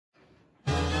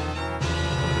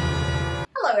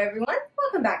Hello everyone,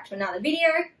 welcome back to another video.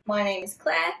 My name is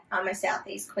Claire, I'm a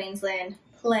Southeast Queensland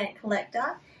plant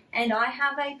collector and I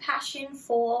have a passion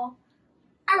for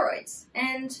aroids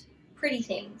and pretty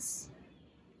things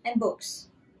and books.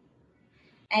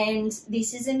 And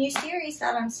this is a new series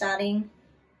that I'm starting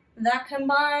that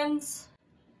combines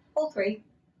all three.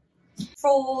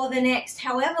 For the next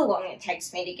however long it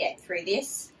takes me to get through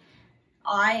this,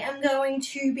 I am going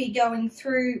to be going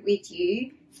through with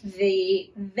you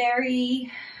the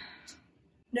very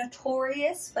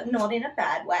notorious, but not in a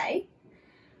bad way,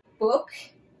 book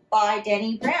by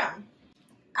Bown,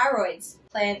 Aroids,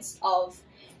 Plants of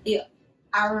the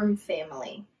Arum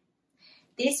family.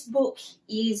 This book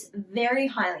is very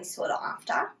highly sought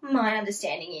after. My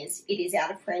understanding is it is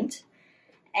out of print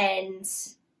and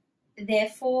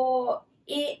therefore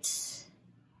it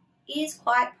is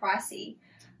quite pricey.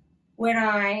 When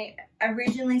I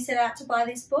originally set out to buy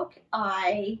this book,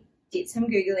 I did some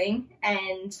Googling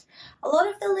and a lot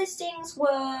of the listings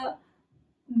were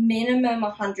minimum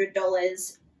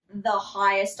 $100. The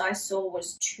highest I saw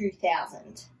was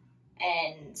 $2,000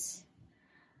 and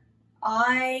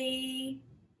I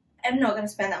am not going to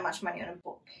spend that much money on a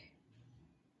book.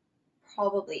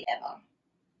 Probably ever.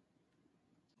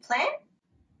 Plant?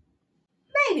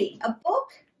 Maybe. A book?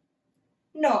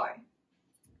 No.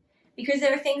 Because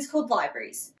there are things called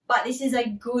libraries, but this is a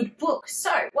good book. So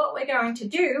what we're going to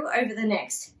do over the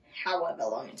next however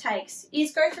long it takes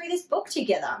is go through this book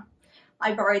together.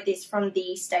 I borrowed this from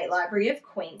the State Library of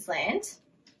Queensland.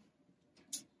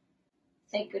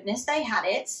 Thank goodness they had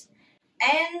it.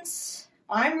 And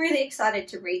I'm really excited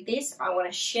to read this. I want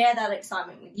to share that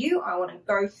excitement with you. I want to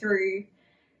go through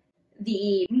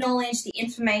the knowledge, the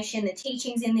information, the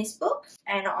teachings in this book,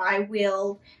 and I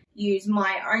will use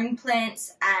my own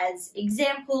plants as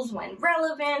examples when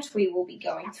relevant. We will be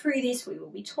going through this, we will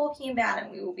be talking about it,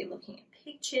 we will be looking at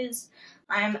pictures.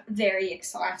 I am very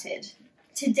excited.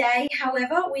 Today,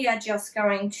 however, we are just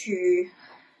going to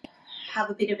have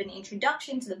a bit of an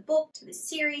introduction to the book, to the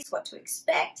series, what to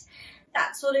expect,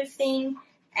 that sort of thing,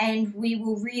 and we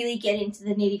will really get into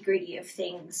the nitty-gritty of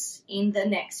things in the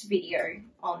next video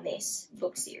on this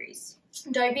book series.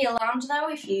 Don't be alarmed though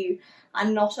if you are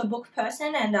not a book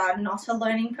person and are not a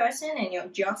learning person and you're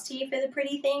just here for the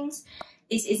pretty things.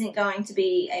 This isn't going to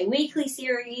be a weekly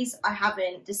series. I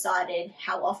haven't decided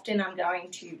how often I'm going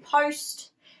to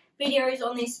post videos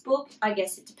on this book. I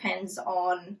guess it depends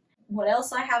on what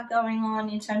else I have going on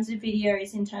in terms of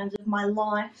videos, in terms of my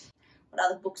life, what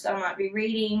other books I might be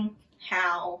reading,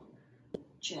 how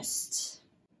just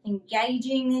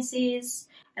engaging this is.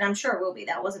 And I'm sure it will be.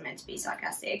 That wasn't meant to be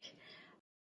sarcastic.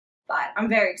 But I'm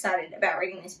very excited about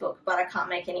reading this book, but I can't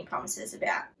make any promises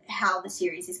about how the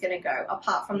series is going to go,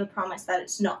 apart from the promise that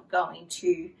it's not going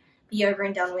to be over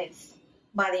and done with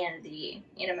by the end of the year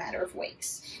in a matter of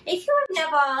weeks. If you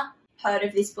have never heard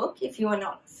of this book, if you are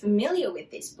not familiar with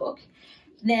this book,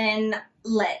 then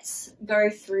let's go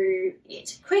through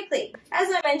it quickly. As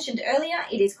I mentioned earlier,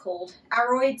 it is called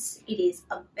Aroids. It is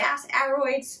about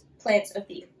aroids, plants of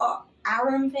the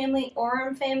Arum family,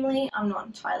 Aurum family. I'm not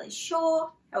entirely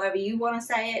sure. However you want to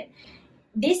say it.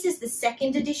 This is the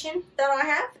second edition that I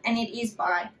have, and it is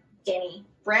by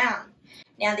Bown.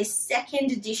 Now, this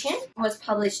second edition was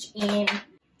published in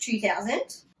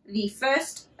 2000. The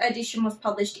first edition was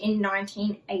published in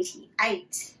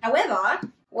 1988. However,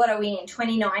 what are we in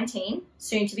 2019,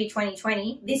 soon to be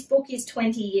 2020? This book is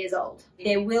 20 years old.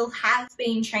 There will have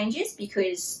been changes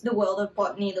because the world of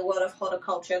botany, the world of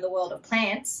horticulture, the world of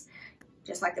plants,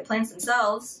 just like the plants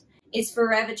themselves, is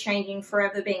forever changing,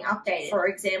 forever being updated. For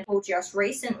example, just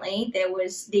recently, there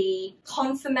was the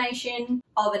confirmation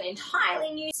of an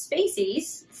entirely new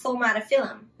species,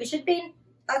 Thaumatophyllum, which had been,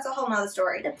 that's a whole nother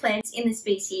story. The plants in the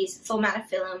species,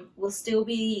 Thaumatophyllum, will still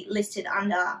be listed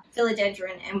under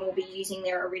philodendron and will be using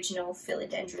their original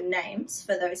philodendron names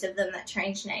for those of them that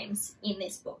change names in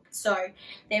this book. So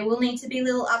there will need to be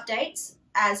little updates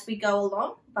as we go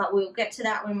along, but we'll get to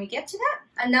that when we get to that.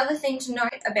 Another thing to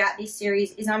note about this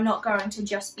series is I'm not going to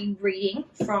just be reading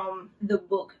from the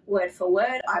book word for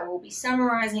word. I will be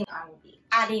summarizing, I will be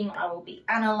adding, I will be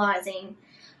analyzing,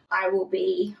 I will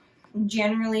be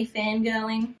generally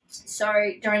fangirling.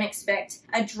 So don't expect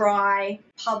a dry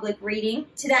public reading.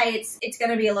 Today it's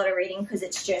going to be a lot of reading because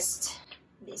it's just,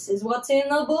 this is what's in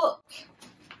the book.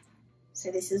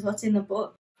 So this is what's in the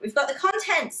book. We've got the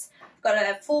contents. We've got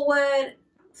a forward.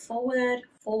 We've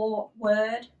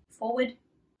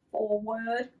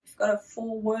got a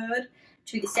foreword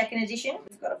to the second edition.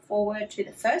 We've got a foreword to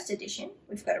the first edition.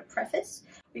 We've got a preface.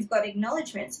 We've got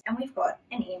acknowledgements, and we've got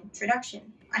an introduction.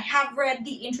 I have read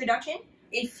the introduction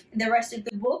if the rest of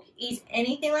the book is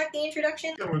anything like the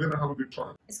introduction, Yeah, we're going to have a good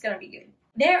time. it's going to be good.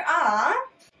 There are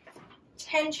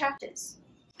 10 chapters.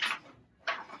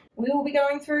 We will be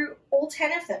going through all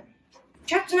 10 of them.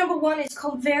 Chapter number 1 is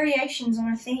called Variations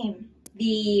on a Theme.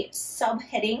 The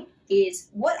subheading is,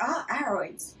 what are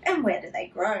Aroids and where do they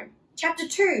grow? Chapter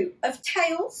 2 of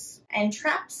Tales and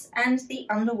Traps and the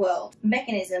Underworld,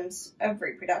 Mechanisms of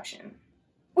Reproduction.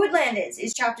 Woodlanders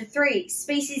is Chapter 3,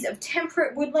 Species of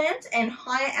Temperate Woodland and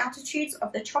Higher Altitudes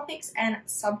of the Tropics and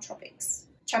Subtropics.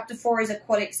 Chapter 4 is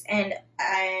Aquatics and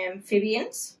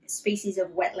Amphibians, Species of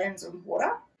Wetlands and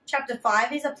Water. Chapter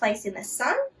 5 is A Place in the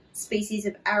Sun, Species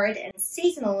of Arid and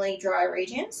Seasonally Dry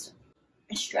Regions.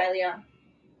 Australia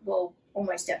will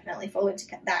almost definitely fall into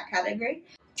that category.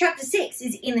 Chapter 6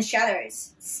 is In the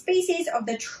Shadows, Species of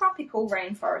the Tropical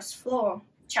Rainforest Floor.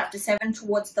 Chapter 7,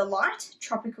 Towards the Light,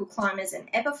 Tropical Climbers and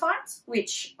Epiphytes,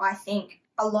 which I think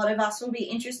a lot of us will be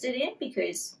interested in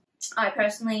because I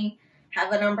personally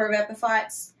have a number of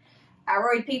epiphytes.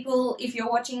 Aroid people, if you're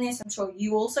watching this, I'm sure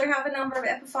you also have a number of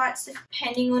epiphytes.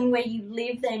 Depending on where you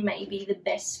live, they may be the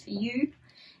best for you.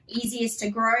 Easiest to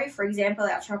grow, for example,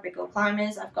 our tropical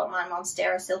climbers. I've got my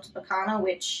Monstera siltepecana,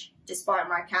 which, despite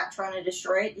my cat trying to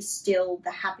destroy it, is still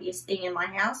the happiest thing in my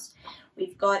house.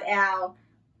 We've got our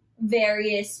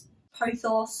various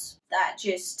pothos that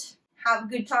just have a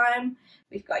good time.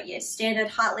 We've got your standard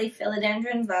heartleaf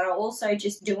philodendrons that are also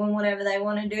just doing whatever they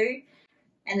want to do,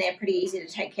 and they're pretty easy to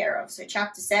take care of. So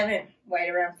chapter 7, wait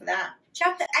around for that.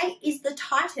 Chapter 8 is the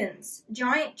Titans,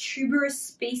 giant tuberous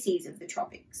species of the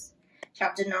tropics.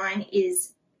 Chapter 9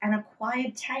 is An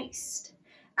Acquired Taste,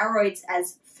 Aroids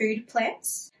as food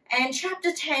plants. And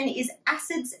chapter 10 is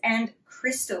Acids and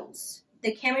Crystals,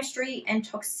 the chemistry and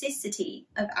toxicity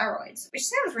of aroids, which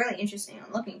sounds really interesting.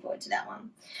 I'm looking forward to that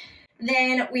one.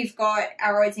 Then we've got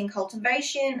Aroids in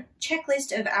Cultivation,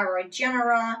 Checklist of Aroid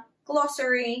Genera,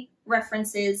 Glossary,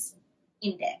 References,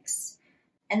 Index.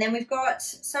 And then we've got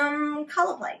some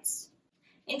colour plates.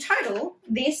 In total,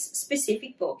 this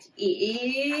specific book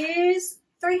is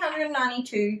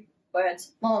 392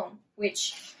 words long,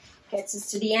 which gets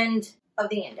us to the end of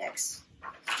the index.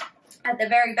 At the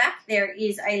very back, there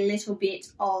is a little bit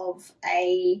of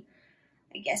a,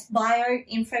 bio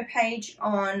info page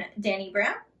on Dani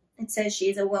Brown. It says she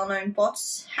is a well-known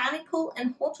botanical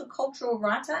and horticultural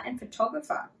writer and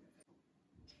photographer.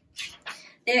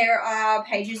 There are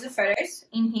pages of photos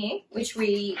in here, which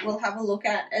we will have a look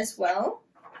at as well.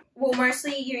 We'll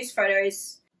mostly use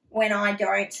photos when I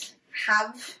don't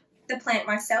have the plant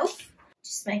myself,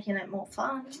 just making it more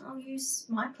fun. I'll use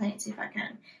my plants if I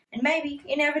can. And maybe,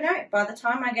 you never know, by the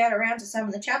time I get around to some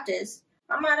of the chapters,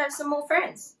 I might have some more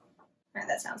friends. No,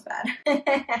 that sounds bad.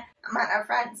 I might have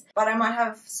friends, but I might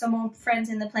have some more friends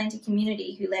in the planter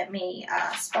community who let me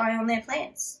spy on their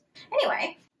plants.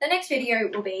 Anyway, the next video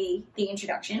will be the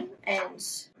introduction and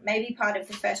maybe part of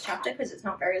the first chapter because it's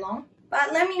not very long.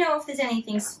 But let me know if there's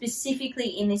anything specifically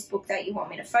in this book that you want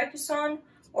me to focus on,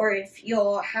 or if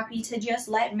you're happy to just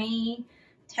let me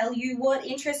tell you what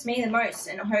interests me the most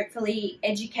and hopefully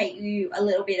educate you a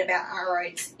little bit about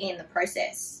aroids in the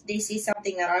process. This is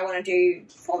something that I want to do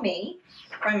for me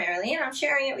primarily, and I'm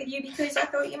sharing it with you because I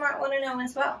thought you might want to know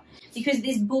as well. Because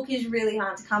this book is really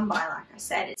hard to come by, like I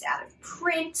said. It's out of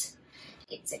print,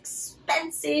 it's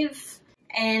expensive,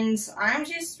 and I'm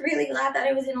just really glad that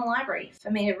it was in a library for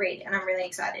me to read, and I'm really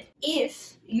excited.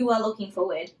 If you are looking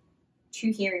forward to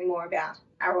hearing more about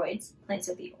aroids, plants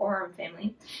of the Aurum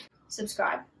family,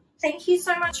 subscribe. Thank you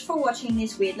so much for watching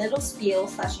this weird little spiel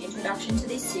 / introduction to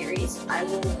this series. I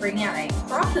will bring out a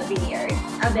proper video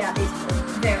about this book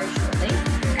very shortly.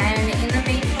 And in the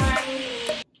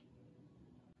meantime,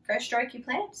 go stroke your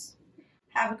plants.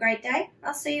 Have a great day.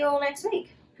 I'll see you all next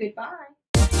week. Goodbye.